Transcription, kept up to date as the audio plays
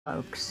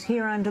Folks,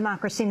 here on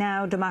Democracy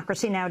Now!,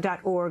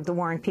 democracynow.org, The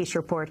War and Peace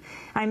Report.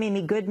 I'm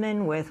Amy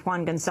Goodman with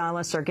Juan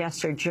Gonzalez. Our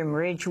guest are Jim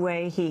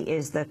Ridgway. He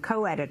is the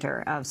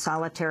co-editor of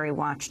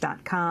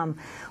solitarywatch.com.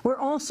 We're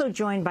also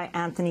joined by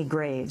Anthony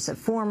Graves, a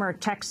former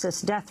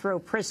Texas death row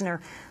prisoner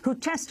who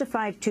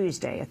testified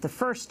Tuesday at the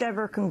first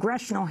ever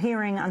congressional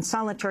hearing on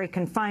solitary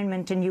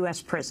confinement in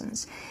U.S.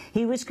 prisons.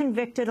 He was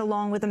convicted,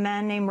 along with a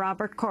man named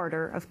Robert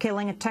Carter, of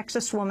killing a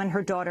Texas woman,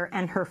 her daughter,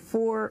 and her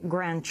 4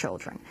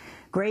 grandchildren.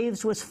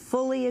 Graves was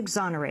fully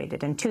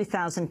exonerated in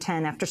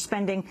 2010 after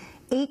spending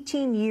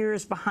 18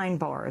 years behind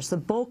bars, the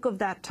bulk of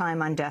that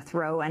time on death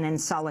row and in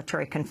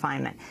solitary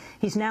confinement.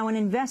 He's now an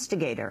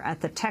investigator at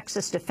the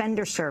Texas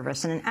Defender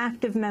Service and an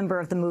active member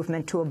of the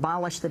movement to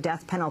abolish the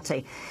death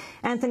penalty.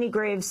 Anthony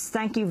Graves,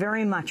 thank you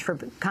very much for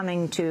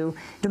coming to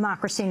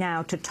Democracy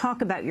Now! To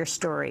talk about your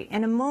story.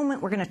 In a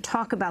moment, we're going to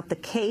talk about the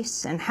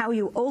case and how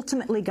you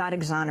ultimately got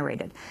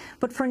exonerated.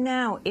 But for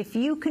now, if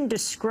you can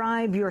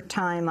describe your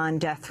time on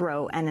death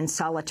row and in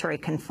solitary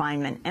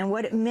confinement and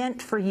what it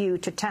meant for you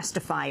to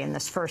testify in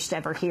this first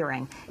ever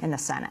hearing in the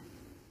Senate.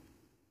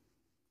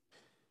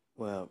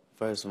 Well,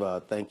 first of all,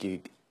 thank you,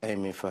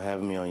 Amy, for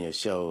having me on your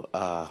show.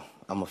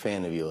 I'm a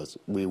fan of yours.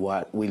 We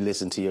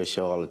listen to your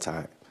show all the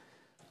time.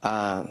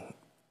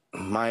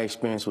 My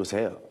experience was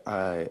hell.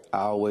 I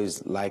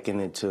always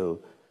liken it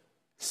to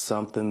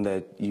something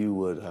that you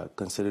would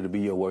consider to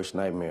be your worst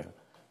nightmare.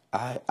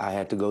 I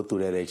had to go through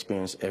that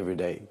experience every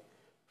day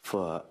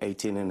for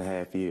 18 and a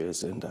half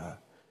years, and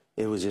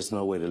it was just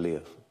no way to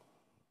live.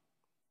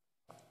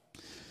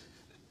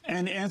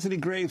 And Anthony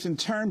Graves, in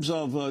terms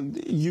of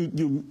you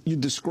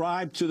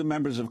described to the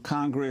members of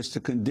Congress the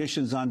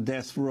conditions on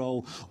death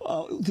row,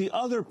 the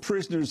other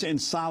prisoners in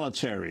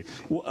solitary.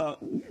 What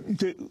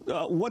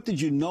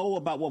did you know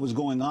about what was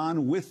going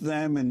on with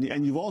them?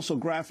 And you also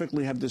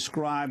graphically have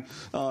described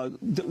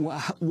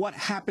what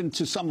happened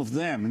to some of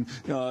them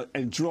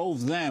and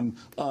drove them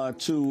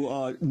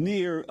to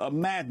near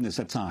madness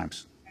at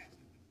times.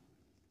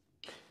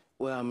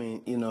 Well, I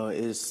mean, you know,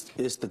 it's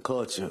the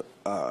culture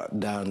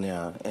down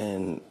there,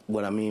 and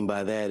what I mean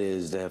by that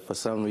is that for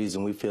some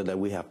reason we feel that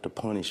we have to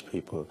punish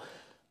people.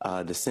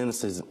 The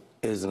sentence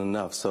isn't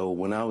enough. So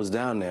when I was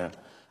down there,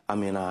 I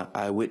mean,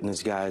 I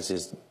witnessed guys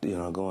just, you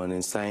know, going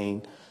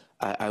insane.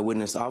 I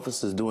witnessed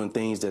officers doing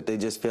things that they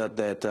just felt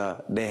that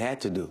they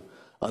had to do.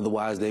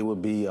 Otherwise, they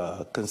would be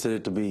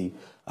considered to be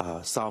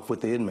soft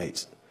with the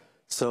inmates.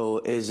 So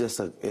it's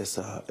just it's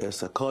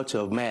a culture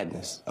of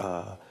madness.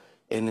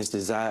 And it's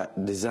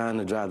designed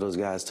to drive those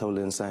guys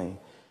totally insane.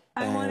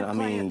 I want to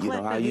play a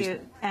clip of you,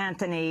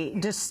 Anthony,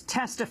 just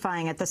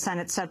testifying at the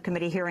Senate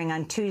subcommittee hearing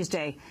on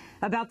Tuesday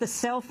about the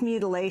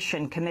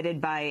self-mutilation committed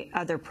by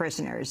other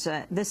prisoners.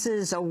 This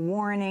is a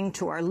warning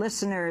to our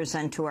listeners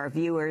and to our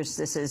viewers.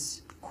 This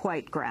is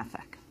quite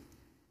graphic.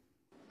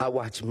 I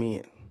watch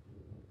men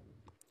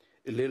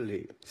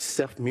literally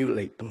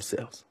self-mutilate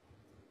themselves.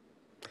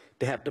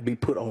 They have to be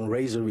put on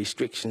razor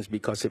restrictions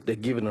because if they're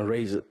given a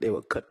razor, they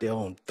will cut their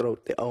own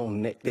throat, their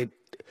own neck,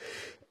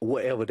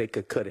 whatever they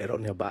could cut it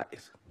on their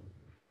bodies.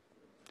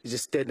 They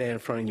just stand there in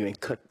front of you and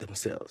cut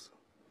themselves.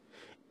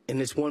 And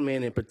this one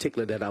man in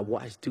particular that I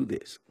watched do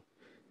this,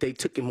 they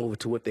took him over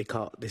to what they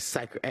call the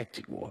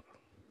psychiatric ward.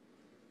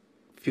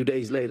 A few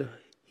days later,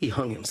 he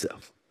hung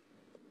himself.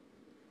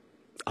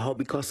 All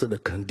because of the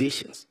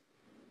conditions.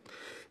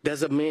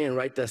 There's a man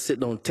right there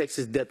sitting on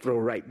Texas death row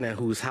right now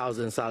who's housed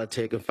in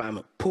solitary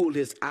confinement, pulled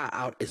his eye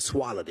out and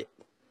swallowed it.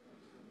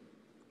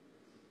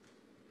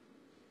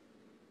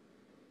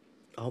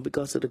 All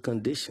because of the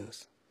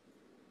conditions.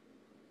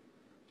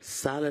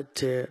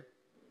 Solitary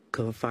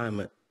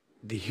confinement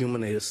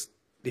dehumanizes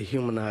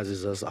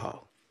us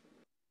all.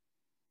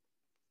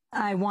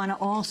 I want to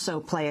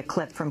also play a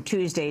clip from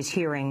Tuesday's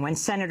hearing when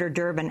Senator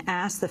Durbin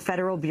asked the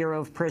Federal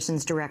Bureau of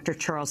Prisons Director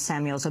Charles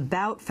Samuels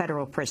about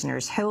federal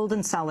prisoners held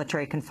in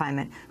solitary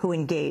confinement who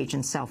engage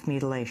in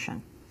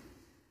self-mutilation.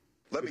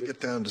 Let me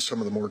get down to some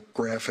of the more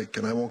graphic,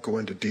 and I won't go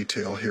into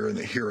detail here in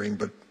the hearing,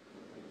 but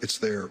it's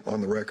there on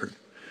the record.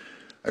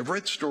 I've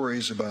read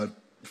stories about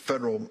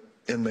federal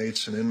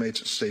inmates and inmates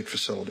at state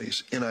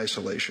facilities in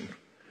isolation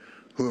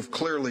who have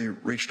clearly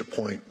reached a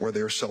point where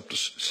they're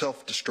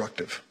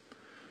self-destructive.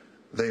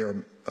 They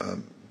are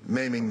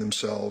maiming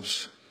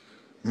themselves,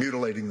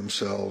 mutilating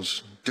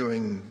themselves,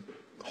 doing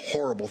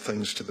horrible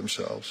things to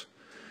themselves.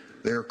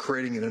 They are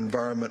creating an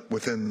environment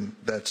within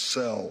that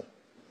cell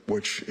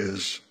which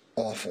is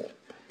awful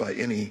by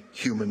any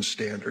human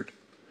standard.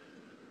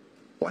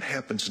 What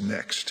happens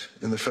next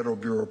in the Federal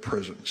Bureau of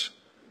Prisons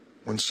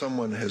when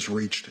someone has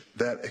reached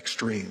that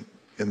extreme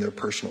in their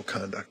personal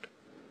conduct?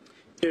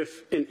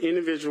 If an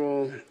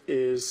individual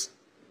is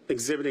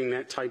exhibiting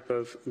that type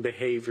of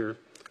behavior,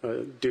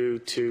 due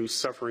to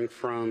suffering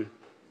from,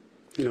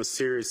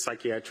 serious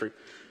psychiatric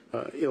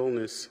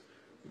illness,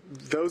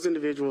 those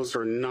individuals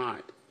are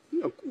not,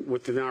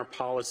 within our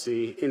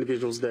policy,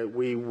 individuals that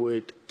we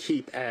would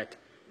keep at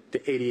the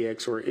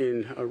ADX or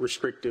in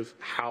restrictive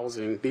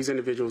housing. These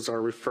individuals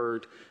are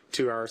referred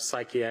to our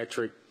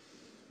psychiatric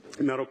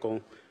medical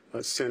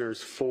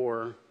centers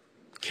for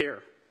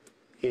care.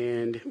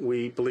 and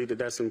we believe that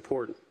that's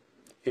important.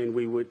 And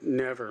we would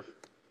never,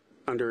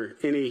 under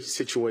any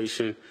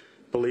situation,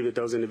 believe that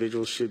those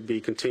individuals should be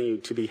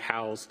continued to be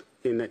housed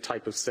in that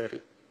type of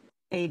setting.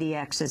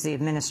 ADX is the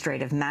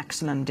Administrative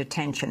Maximum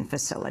Detention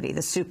Facility,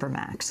 the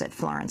Supermax at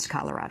Florence,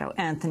 Colorado.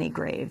 Anthony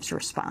Graves,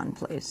 respond,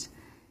 please.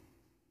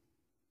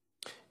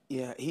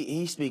 Yeah,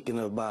 he's speaking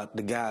about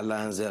the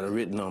guidelines that are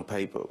written on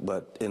paper,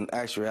 but in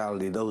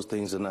actuality, those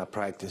things are not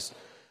practiced.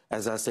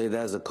 As I say,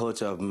 there's a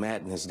culture of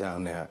madness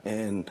down there,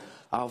 and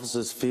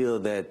officers feel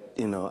that,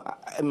 you know,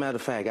 as a matter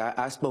of fact,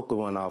 I spoke with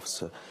one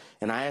officer,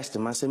 and I asked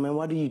him, I said, man,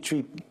 why do you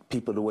treat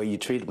people the way you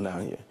treat them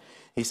down here?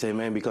 He said,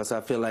 man, because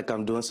I feel like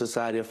I'm doing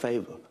society a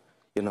favor.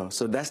 You know,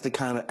 so that's the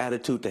kind of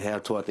attitude to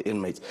have toward the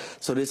inmates.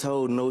 So this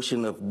whole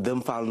notion of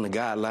them following the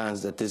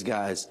guidelines that this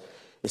guy is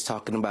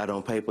talking about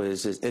on paper,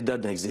 is just, it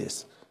doesn't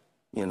exist.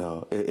 You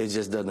know, it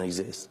just doesn't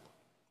exist.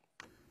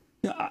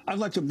 Yeah, I'd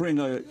like to bring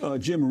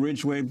Jim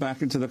Ridgway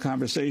back into the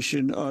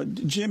conversation.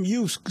 Jim,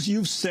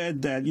 you've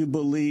said that you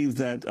believe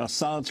that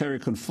solitary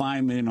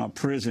confinement in our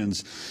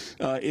prisons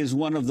is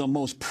one of the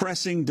most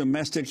pressing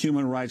domestic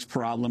human rights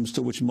problems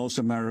to which most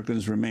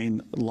Americans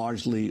remain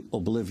largely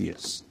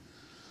oblivious.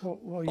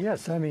 Well,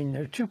 yes. I mean,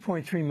 there are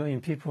 2.3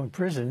 million people in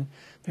prison.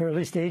 There are at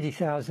least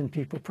 80,000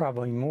 people,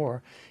 probably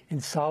more, in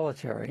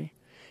solitary.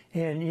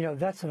 And, you know,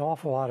 that's an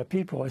awful lot of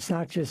people. It's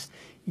not just,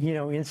 you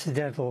know,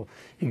 incidental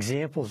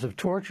examples of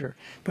torture.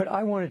 But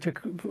I wanted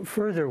to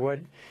further what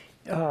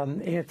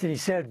Anthony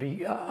said.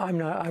 I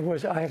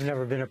have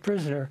never been a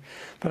prisoner,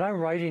 but I'm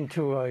writing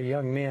to a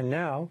young man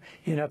now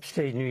in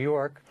upstate New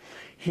York.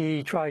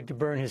 He tried to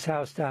burn his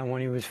house down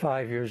when he was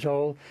 5 years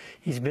old.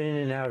 He's been in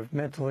and out of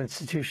mental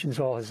institutions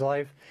all his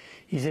life.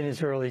 He's in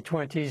his early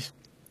 20s.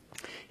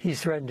 He's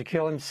threatened to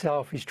kill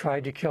himself. He's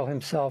tried to kill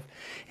himself.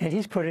 And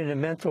he's put in a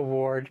mental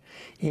ward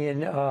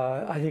in,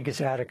 I think it's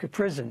Attica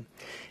Prison.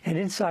 And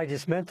inside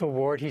this mental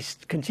ward, he's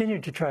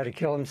continued to try to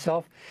kill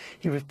himself.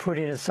 He was put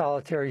in a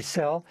solitary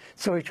cell,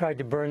 so he tried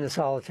to burn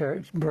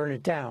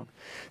it down.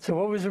 So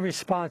what was the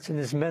response in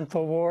this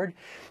mental ward?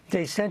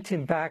 They sent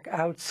him back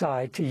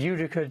outside to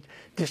Utica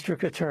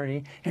District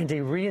Attorney, and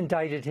they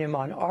re-indicted him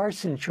on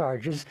arson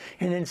charges,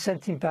 and then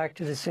sent him back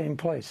to the same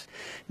place.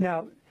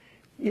 Now,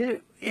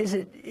 is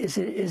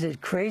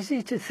it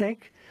crazy to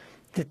think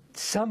that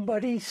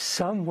somebody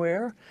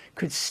somewhere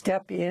could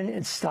step in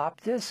and stop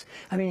this?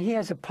 I mean, he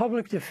has a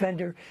public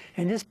defender,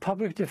 and this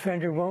public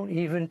defender won't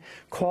even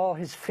call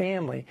his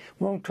family,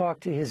 won't talk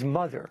to his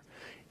mother.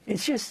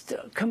 It's just,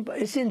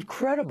 it's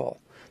incredible.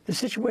 The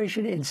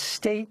situation in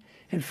state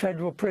and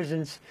federal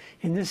prisons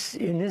in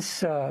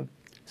this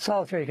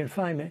solitary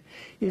confinement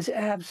is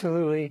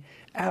absolutely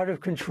out of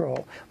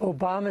control.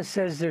 Obama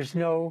says there's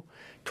no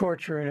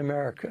torture in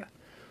America.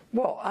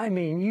 Well, I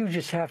mean, you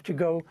just have to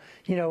go,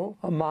 you know,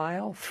 a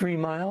mile, 3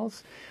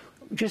 miles,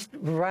 just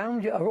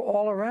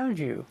all around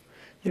you.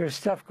 There's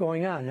stuff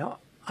going on. Now,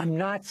 I'm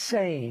not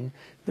saying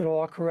that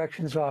all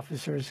corrections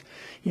officers,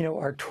 you know,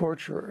 are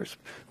torturers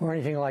or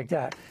anything like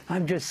that.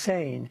 I'm just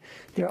saying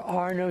there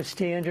are no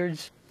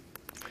standards.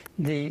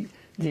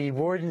 The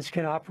wardens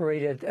can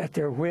operate at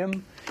their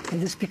whim,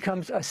 and this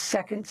becomes a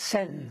second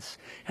sentence.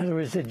 In other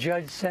words, the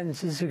judge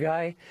sentences a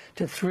guy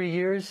to 3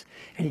 years,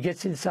 and he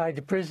gets inside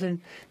the prison.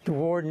 The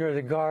warden or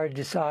the guard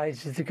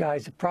decides that the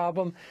guy's a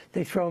problem.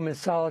 They throw him in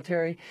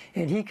solitary,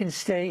 and he can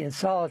stay in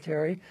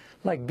solitary,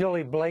 like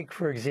Billy Blake,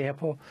 for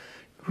example,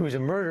 who's a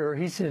murderer.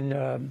 He's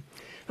in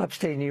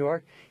upstate New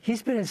York.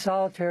 He's been in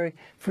solitary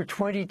for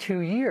 22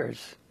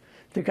 years.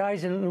 The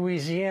guy's in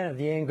Louisiana,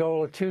 the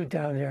Angola 2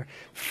 down there,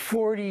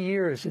 40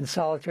 years in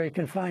solitary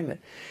confinement.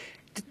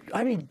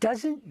 I mean,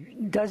 doesn't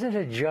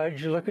a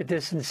judge look at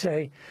this and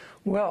say,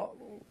 well,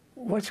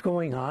 what's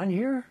going on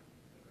here?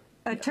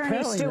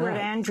 Attorney Stuart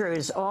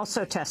Andrews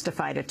also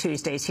testified at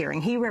Tuesday's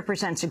hearing. He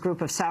represents a group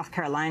of South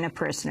Carolina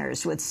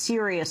prisoners with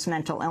serious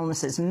mental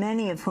illnesses,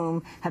 many of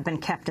whom have been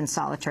kept in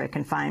solitary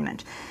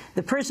confinement.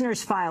 The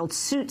prisoners filed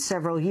suit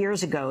several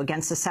years ago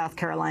against the South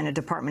Carolina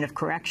Department of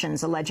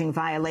Corrections, alleging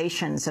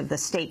violations of the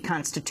state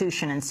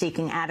constitution and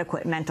seeking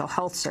adequate mental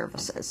health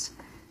services.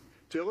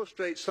 To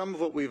illustrate some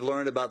of what we've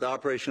learned about the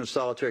operation of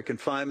solitary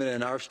confinement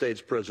in our state's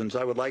prisons,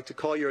 I would like to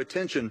call your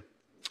attention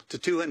to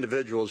 2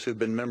 individuals who've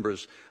been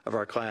members of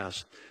our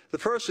class. The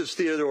first is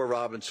Theodore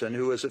Robinson,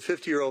 who is a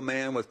 50-year-old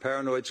man with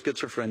paranoid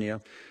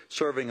schizophrenia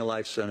serving a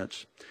life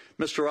sentence.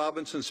 Mr.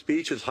 Robinson's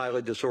speech is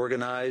highly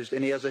disorganized,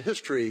 and he has a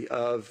history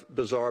of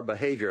bizarre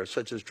behavior,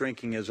 such as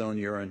drinking his own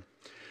urine.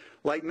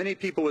 Like many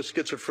people with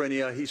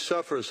schizophrenia, he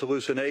suffers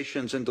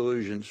hallucinations and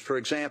delusions. For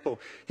example,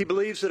 he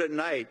believes that at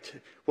night,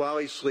 while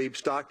he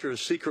sleeps,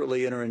 doctors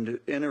secretly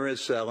enter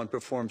his cell and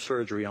perform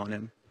surgery on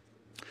him.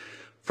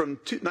 From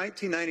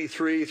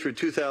 1993 through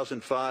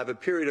 2005, a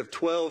period of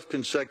 12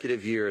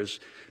 consecutive years,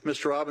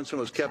 Mr. Robinson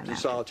was kept in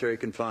solitary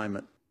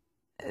confinement.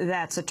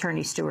 That's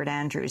Attorney Stuart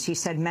Andrews. He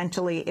said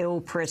mentally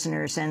ill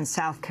prisoners in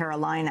South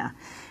Carolina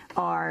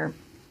are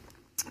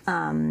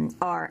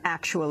are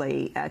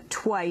actually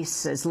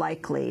twice as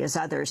likely as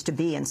others to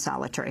be in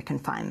solitary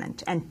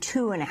confinement, and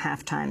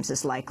 2.5 times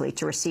as likely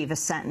to receive a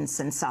sentence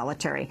in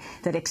solitary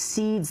that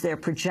exceeds their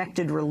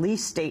projected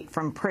release date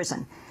from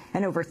prison,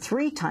 and over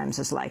 3 times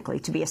as likely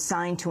to be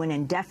assigned to an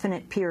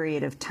indefinite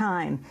period of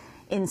time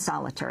in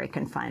solitary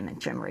confinement.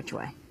 Jim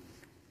Ridgway.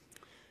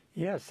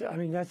 Yes, I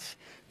mean, that's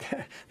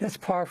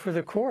par for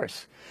the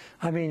course.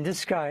 I mean,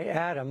 this guy,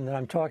 Adam, that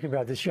I'm talking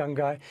about, this young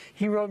guy,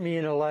 he wrote me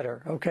in a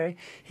letter, okay?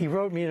 He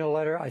wrote me in a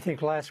letter, I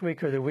think last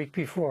week or the week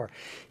before.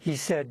 He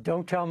said,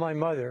 don't tell my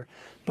mother,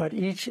 but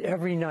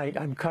every night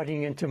I'm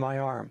cutting into my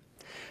arm.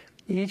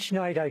 Each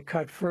night I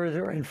cut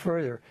further and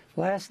further.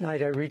 Last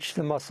night I reached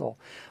the muscle.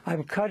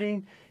 I'm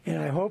cutting,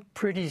 and I hope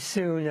pretty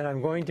soon that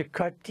I'm going to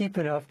cut deep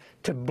enough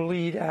to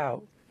bleed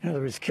out. In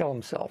other words, kill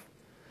himself.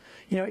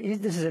 You know,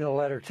 this is in a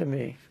letter to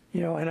me. You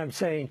know, and I'm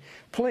saying,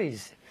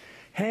 please,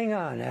 hang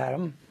on,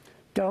 Adam.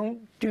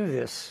 Don't do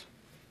this.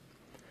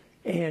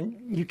 And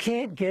you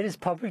can't get his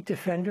public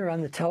defender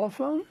on the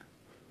telephone?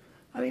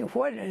 I mean,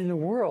 what in the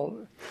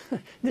world?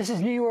 This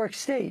is New York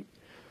State.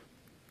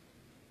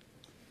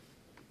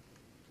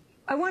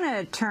 I want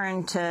to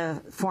turn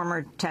to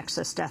former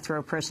Texas death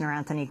row prisoner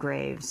Anthony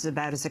Graves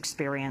about his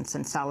experience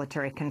in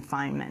solitary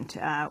confinement.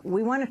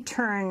 We want to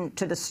turn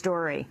to the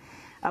story.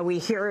 We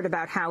heard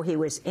about how he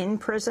was in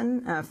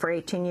prison for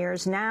 18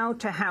 years, now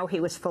to how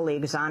he was fully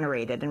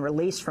exonerated and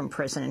released from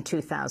prison in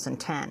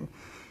 2010.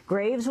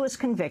 Graves was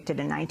convicted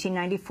in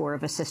 1994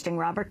 of assisting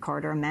Robert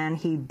Carter, a man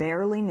he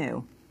barely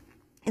knew,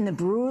 in the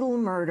brutal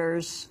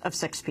murders of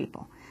 6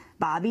 people: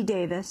 Bobby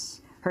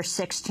Davis, her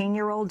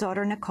 16-year-old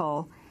daughter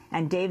Nicole,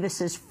 and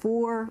Davis's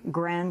 4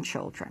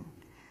 grandchildren.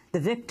 The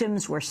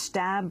victims were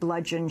stabbed,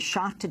 bludgeoned,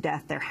 shot to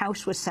death. Their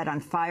house was set on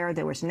fire.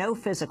 There was no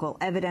physical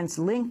evidence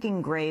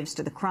linking Graves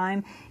to the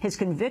crime. His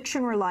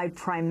conviction relied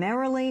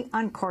primarily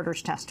on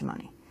Carter's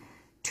testimony.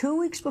 2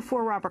 weeks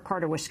before Robert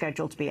Carter was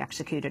scheduled to be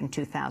executed in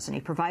 2000, he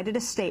provided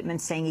a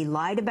statement saying he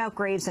lied about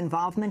Graves'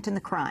 involvement in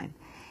the crime.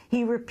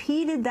 He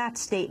repeated that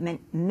statement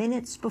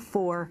minutes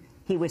before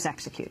he was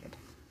executed.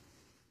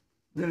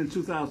 Then in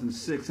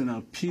 2006, an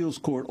appeals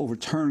court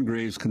overturned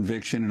Graves'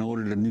 conviction and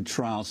ordered a new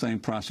trial, saying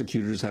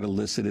prosecutors had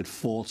elicited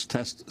false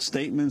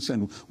statements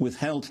and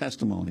withheld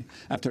testimony.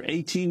 After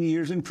 18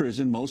 years in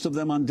prison, most of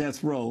them on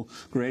death row,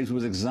 Graves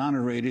was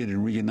exonerated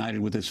and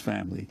reunited with his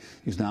family.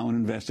 He's now an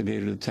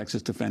investigator of the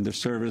Texas Defender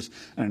Service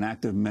and an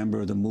active member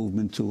of the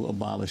movement to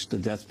abolish the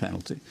death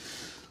penalty.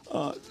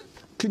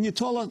 Can you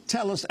tell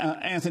us,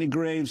 Anthony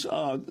Graves,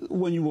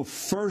 when you were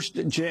first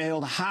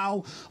jailed,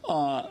 how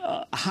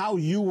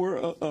you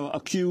were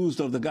accused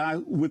of the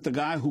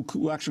guy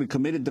who actually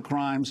committed the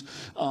crimes,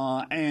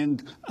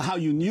 and how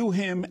you knew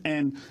him,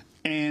 and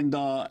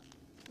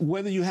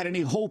whether you had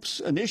any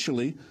hopes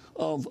initially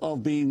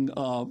of being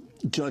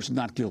judged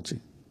not guilty?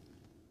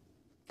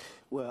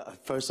 Well,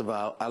 first of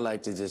all, I'd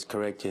like to just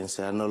correct you and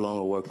say I no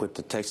longer work with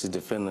the Texas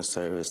Defender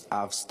Service.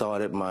 I've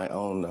started my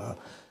own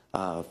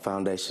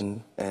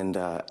foundation, and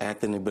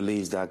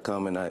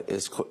AnthonyBelieves.com, and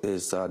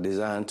is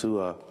designed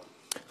to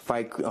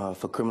fight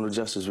for criminal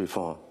justice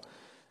reform.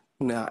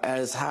 Now,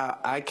 as how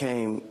I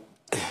came,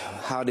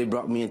 how they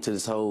brought me into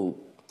this whole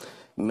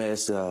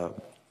mess,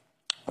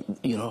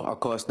 you know, of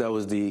course, that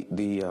was the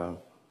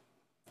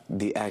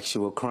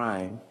actual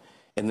crime,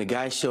 and the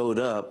guy showed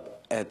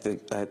up at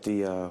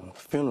the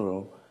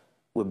funeral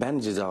with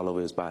bandages all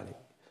over his body.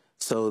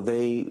 So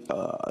they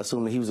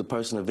assumed that he was a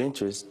person of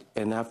interest,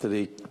 and after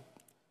the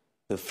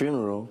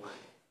funeral,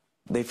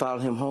 they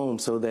followed him home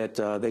so that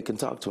they can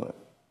talk to him.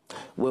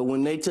 Well,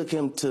 when they took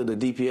him to the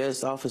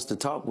DPS office to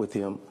talk with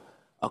him,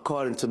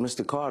 according to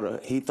Mr. Carter,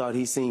 he thought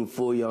he seen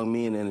 4 young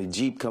men in a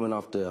Jeep coming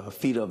off the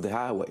feet of the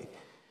highway,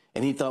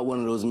 and he thought one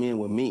of those men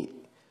were me.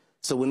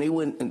 So when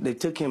they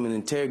took him and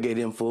interrogated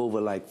him for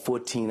over like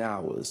 14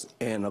 hours,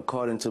 and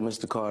according to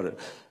Mr. Carter,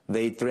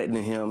 they threatened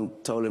him,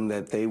 told him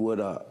that they would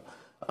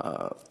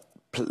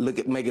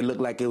make it look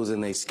like it was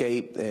an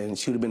escape and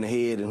shoot him in the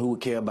head, and who would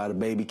care about a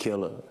baby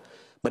killer.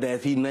 But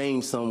if he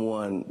named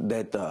someone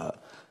that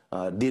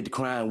did the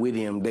crime with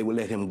him, they would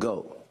let him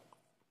go.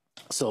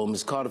 So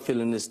Ms. Carter,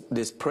 feeling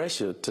this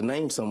pressure to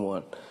name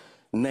someone,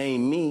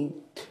 named me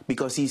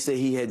because he said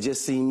he had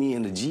just seen me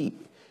in the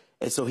Jeep.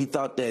 And so he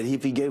thought that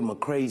if he gave him a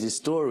crazy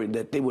story,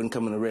 that they wouldn't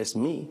come and arrest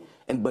me,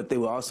 but they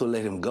would also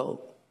let him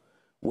go.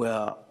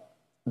 Well,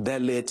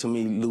 that led to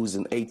me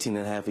losing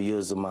 18.5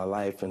 years of my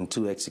life and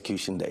 2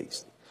 execution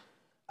days.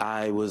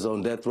 I was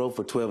on death row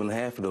for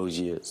 12.5 of those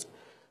years.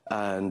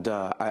 And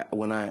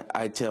when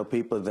I tell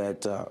people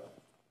that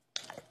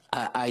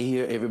I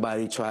hear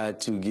everybody try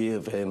to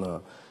give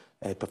a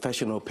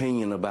professional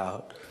opinion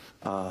about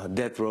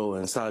death row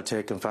and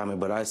solitary confinement,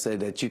 but I say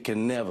that you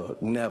can never,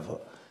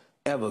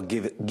 ever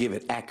give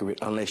it accurate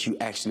unless you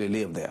actually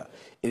live there.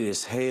 It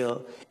is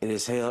hell, and it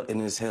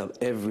is hell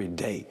every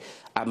day.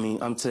 I mean,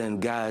 I'm telling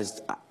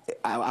guys,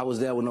 I was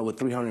there when over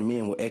 300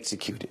 men were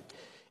executed.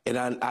 And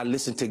I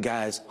listened to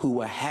guys who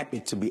were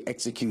happy to be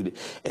executed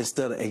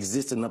instead of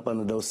existing up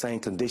under those same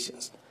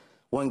conditions.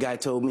 One guy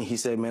told me, he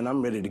said, man,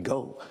 I'm ready to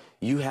go.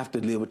 You have to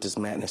live with this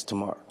madness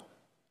tomorrow.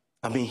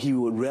 I mean, he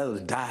would rather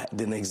die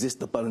than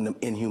exist upon them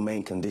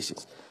inhumane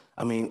conditions.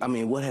 I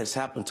mean, what has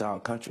happened to our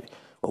country?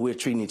 Well, we're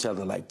treating each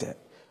other like that.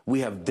 We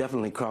have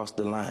definitely crossed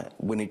the line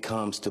when it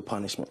comes to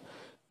punishment,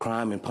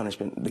 crime and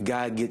punishment. The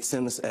guy gets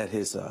sentenced at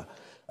his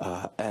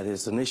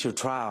initial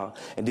trial,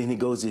 and then he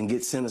goes and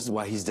gets sentenced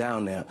while he's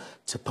down there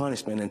to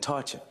punishment and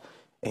torture.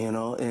 You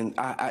know, and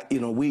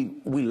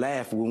we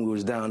laugh when we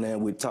was down there.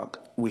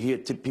 We hear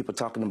people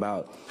talking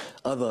about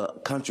other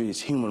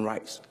countries' human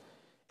rights,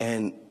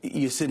 and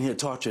you're sitting here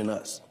torturing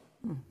us.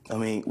 I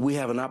mean, we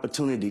have an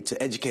opportunity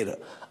to educate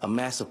a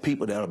mass of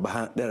people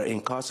that are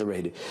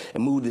incarcerated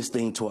and move this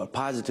thing toward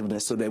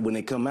positiveness, so that when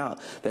they come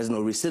out, there's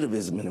no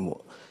recidivism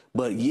anymore.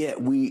 But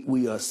yet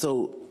we are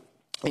so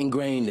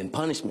ingrained in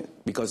punishment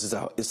because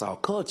it's our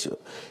culture,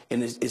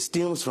 and it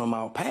stems from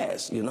our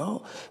past. You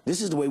know,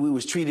 this is the way we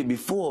was treated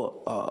before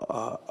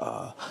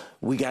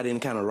we got any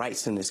kind of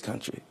rights in this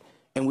country,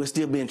 and we're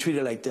still being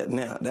treated like that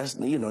now. That's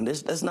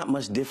that's not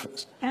much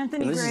difference.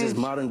 Anthony Graves, this is Graves,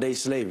 modern day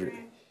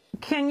slavery.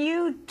 Can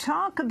you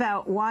talk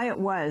about why it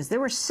was? There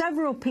were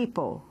several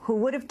people who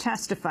would have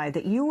testified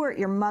that you were at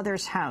your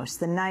mother's house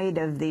the night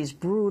of these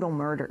brutal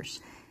murders.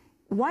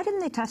 Why didn't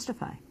they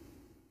testify?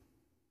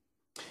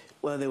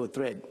 Well, they were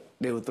threatened.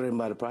 They were threatened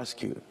by the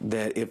prosecutor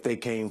that if they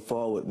came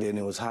forward, then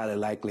it was highly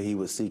likely he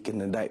would seek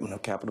an indictment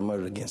of capital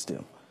murder against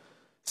them.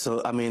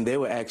 So, I mean, they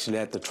were actually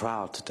at the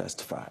trial to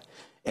testify,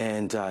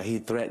 and he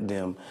threatened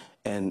them.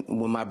 And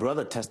when my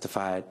brother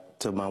testified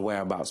to my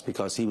whereabouts,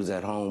 because he was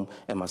at home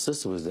and my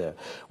sister was there,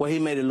 well, he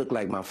made it look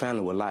like my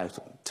family would lie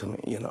to me,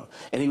 you know.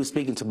 And he was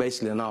speaking to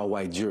basically an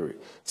all-white jury,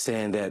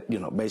 saying that,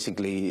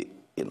 basically,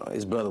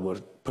 his brother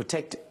was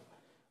protected,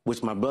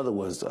 which my brother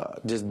was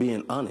just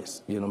being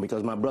honest,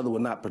 because my brother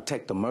would not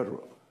protect the murderer.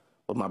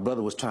 But my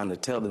brother was trying to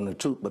tell them the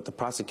truth. But the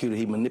prosecutor,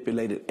 he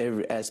manipulated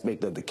every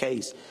aspect of the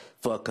case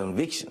for a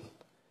conviction,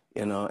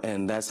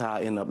 and that's how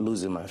I ended up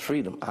losing my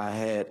freedom. I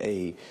had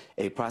a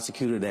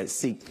prosecutor that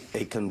seeked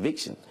a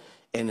conviction.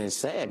 And it's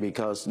sad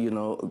because,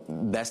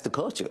 that's the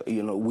culture.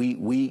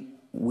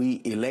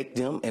 We elect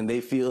them, and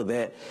they feel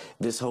that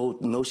this whole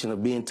notion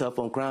of being tough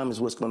on crime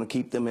is what's going to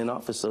keep them in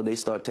office, so they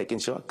start taking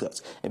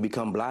shortcuts and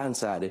become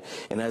blindsided.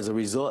 And as a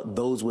result,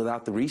 those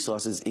without the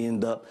resources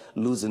end up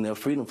losing their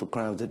freedom for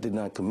crimes that did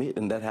not commit,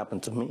 and that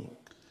happened to me.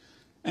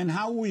 And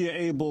how were you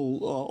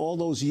able, all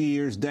those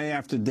years, day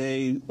after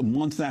day,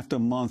 month after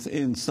month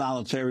in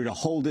solitary, to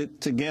hold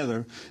it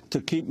together, to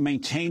keep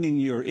maintaining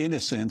your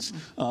innocence?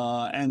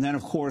 And then,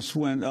 of course,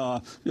 when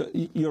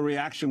your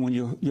reaction when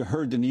you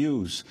heard the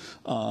news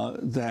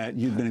that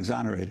you'd been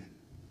exonerated?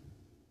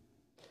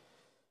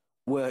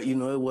 Well,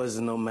 it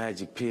wasn't no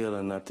magic pill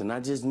or nothing. I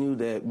just knew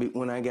that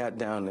when I got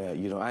down there,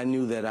 I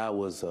knew that I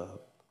wasn't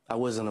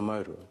a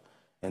murderer,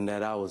 and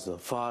that I was a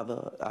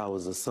father, I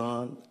was a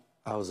son,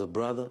 I was a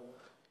brother.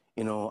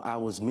 I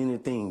was many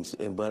things,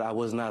 but I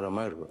was not a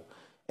murderer.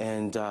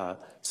 And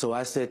so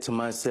I said to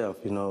myself,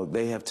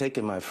 they have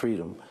taken my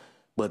freedom,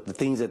 but the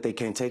things that they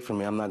can't take from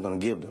me, I'm not going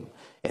to give them.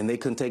 And they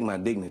couldn't take my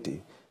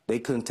dignity. They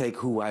couldn't take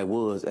who I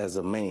was as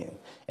a man.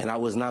 And I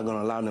was not going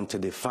to allow them to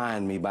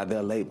define me by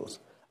their labels.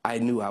 I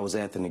knew I was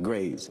Anthony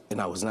Graves, and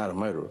I was not a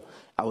murderer.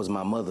 I was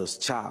my mother's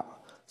child,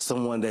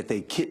 someone that they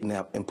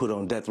kidnapped and put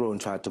on death row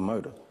and tried to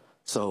murder.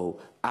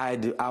 So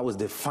I was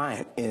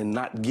defiant in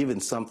not giving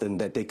something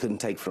that they couldn't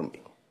take from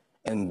me.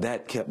 And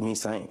that kept me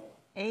sane.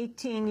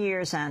 18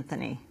 years,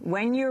 Anthony.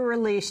 When you were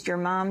released, your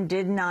mom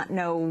did not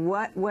know.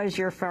 What was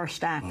your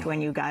first act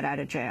when you got out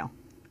of jail?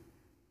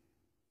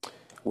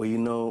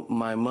 Well,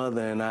 my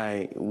mother and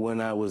I, when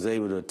I was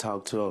able to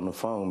talk to her on the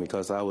phone,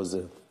 because I was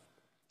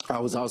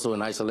also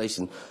in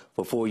isolation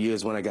for 4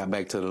 years when I got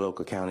back to the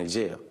local county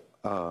jail.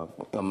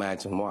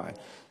 Imagine why.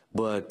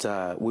 But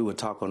we would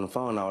talk on the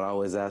phone. I would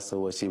always ask her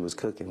what she was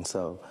cooking.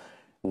 So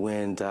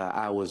when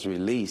I was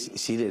released,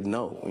 she didn't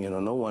know.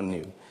 No one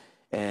knew.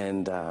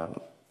 And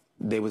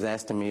they was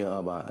asking me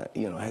about,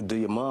 do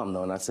your mom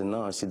know? And I said,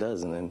 no, she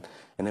doesn't. And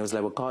they was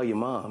like, well, call your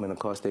mom. And, of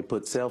course, they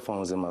put cell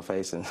phones in my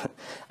face, and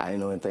I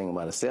didn't know anything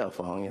about a cell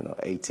phone,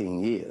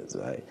 18 years,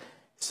 right?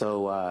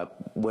 So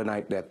when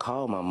I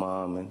called my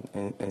mom,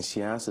 and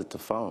she answered the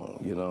phone,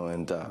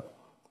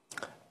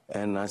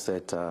 and I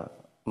said,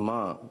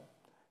 Mom.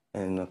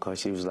 And, of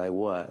course, she was like,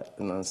 what?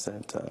 And I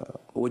said,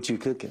 what you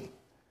cooking?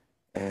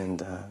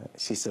 And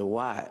she said,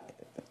 why?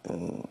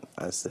 And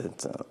I said,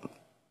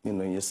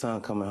 your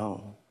son coming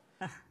home.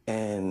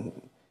 And,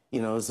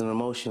 it was an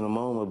emotional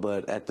moment,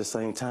 but at the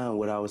same time,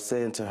 what I was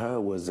saying to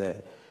her was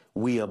that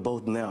we are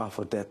both now off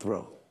of death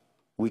row.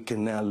 We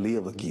can now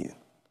live again,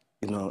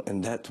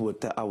 and that's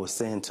what I was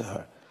saying to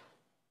her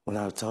when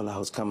I told her I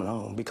was coming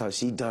home, because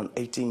she done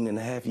 18 and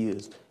a half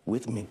years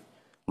with me.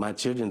 My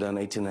children done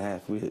 18 and a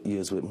half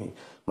years with me.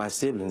 My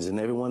siblings and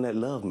everyone that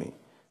loved me.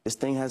 This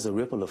thing has a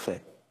ripple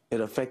effect.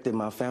 It affected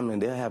my family,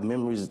 and they'll have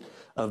memories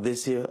of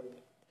this here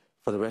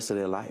for the rest of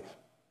their life.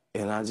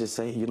 And I just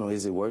say,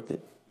 is it worth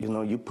it?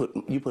 You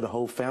put a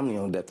whole family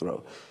on death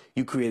row.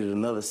 You created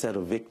another set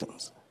of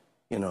victims,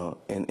 and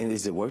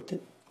is it worth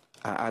it?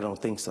 I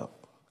don't think so.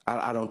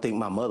 I don't think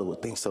my mother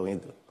would think so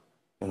either.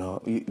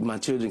 My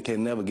children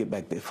can never get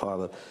back their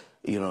father.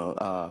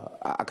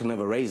 I could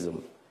never raise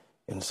them.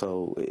 And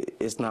so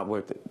it's not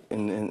worth it.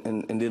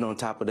 And then on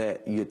top of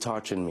that, you're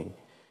torturing me.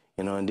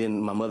 And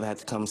then my mother had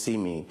to come see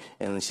me,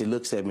 and she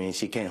looks at me and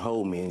she can't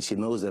hold me, and she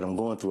knows that I'm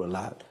going through a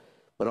lot.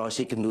 But all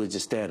she can do is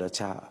just stare at her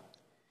child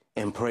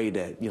and pray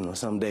that,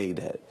 someday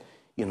that,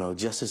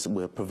 justice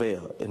will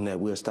prevail and that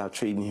we'll stop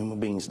treating human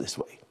beings this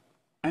way.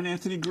 And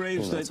Anthony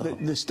Graves,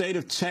 the state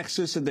of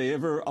Texas, did they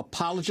ever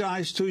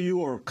apologize to you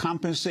or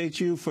compensate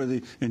you for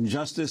the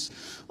injustice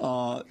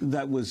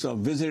that was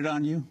visited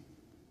on you?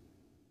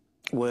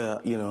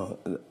 Well,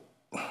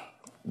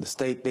 the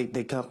state,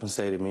 they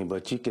compensated me,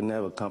 but you can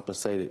never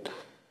compensate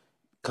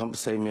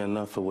me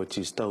enough for what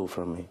you stole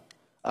from me.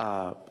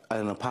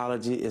 An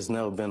apology has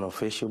never been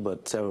official,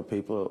 but several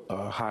people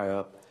higher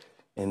up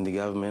in the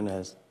government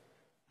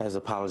has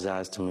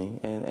apologized to me,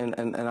 and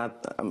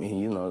I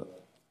mean,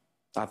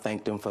 I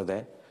thank them for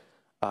that.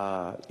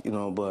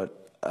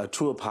 But a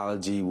true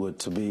apology would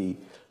be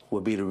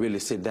to really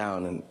sit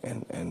down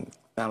and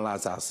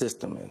analyze our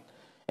system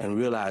and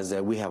realize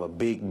that we have a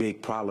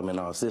big problem in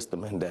our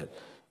system, and that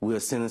we're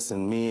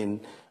sentencing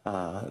men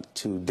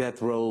to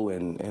death row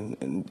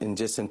and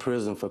just in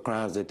prison for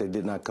crimes that they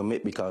did not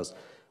commit, because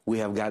we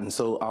have gotten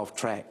so off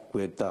track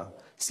with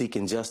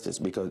seeking justice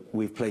because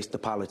we've placed the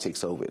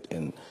politics over it.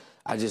 And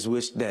I just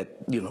wish that,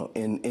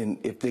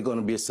 if they're going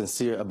to be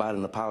sincere about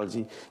an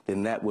apology,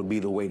 then that would be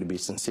the way to be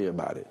sincere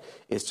about it,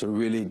 is to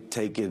really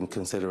take in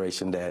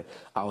consideration that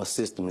our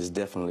system is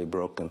definitely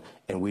broken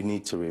and we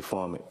need to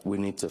reform it. We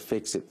need to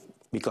fix it,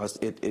 because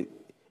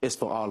it's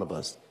for all of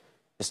us.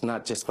 It's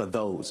not just for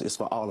those, it's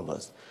for all of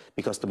us.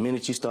 Because the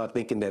minute you start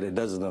thinking that it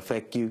doesn't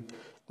affect you,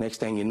 next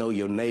thing you know,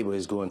 your neighbor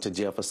is going to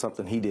jail for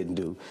something he didn't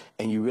do.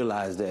 And you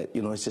realize that,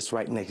 it's just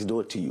right next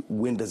door to you.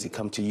 When does it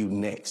come to you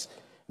next?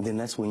 And then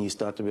that's when you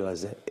start to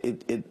realize that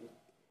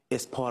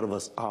it's part of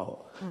us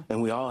all.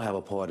 And we all have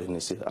a part in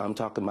this. I'm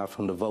talking about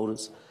from the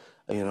voters,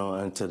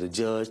 and to the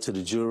judge, to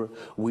the juror,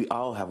 we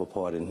all have a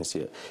part in this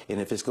here.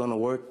 And if it's going to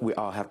work, we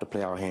all have to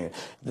play our hand.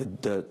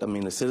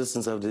 The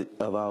citizens of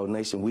our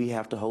nation, we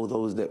have to hold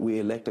those that we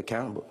elect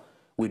accountable.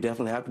 We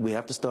definitely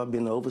have to start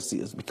being the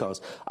overseers,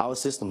 because our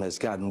system has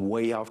gotten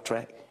way off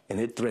track, and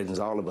it threatens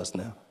all of us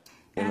now.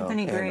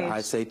 Anthony Graves, and I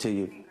say to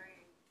you,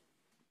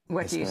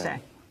 what do you say?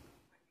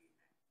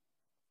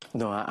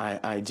 No,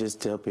 I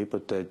just tell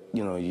people that,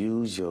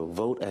 use your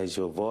vote as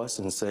your voice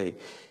and say,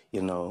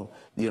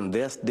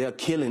 they're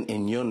killing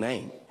in your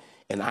name.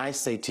 And I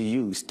say to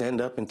you,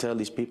 stand up and tell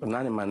these people,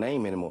 not in my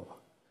name anymore.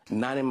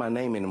 Not in my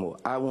name anymore.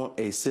 I want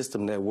a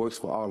system that works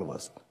for all of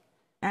us.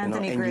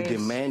 Anthony Graves, and you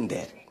demand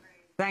that.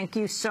 Thank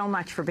you so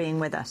much for being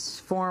with us.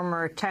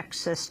 Former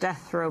Texas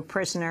death row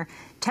prisoner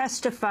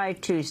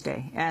testified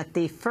Tuesday at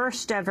the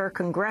first ever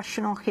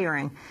congressional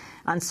hearing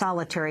on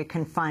solitary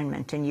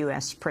confinement in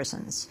U.S.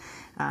 prisons.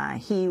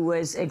 He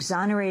was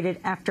exonerated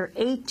after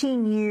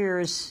 18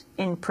 years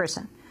in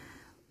prison,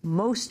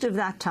 most of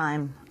that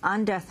time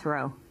on death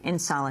row in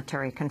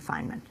solitary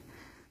confinement.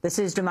 This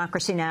is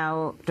Democracy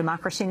Now!,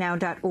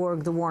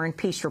 democracynow.org, The War and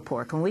Peace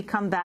Report. When we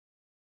come back,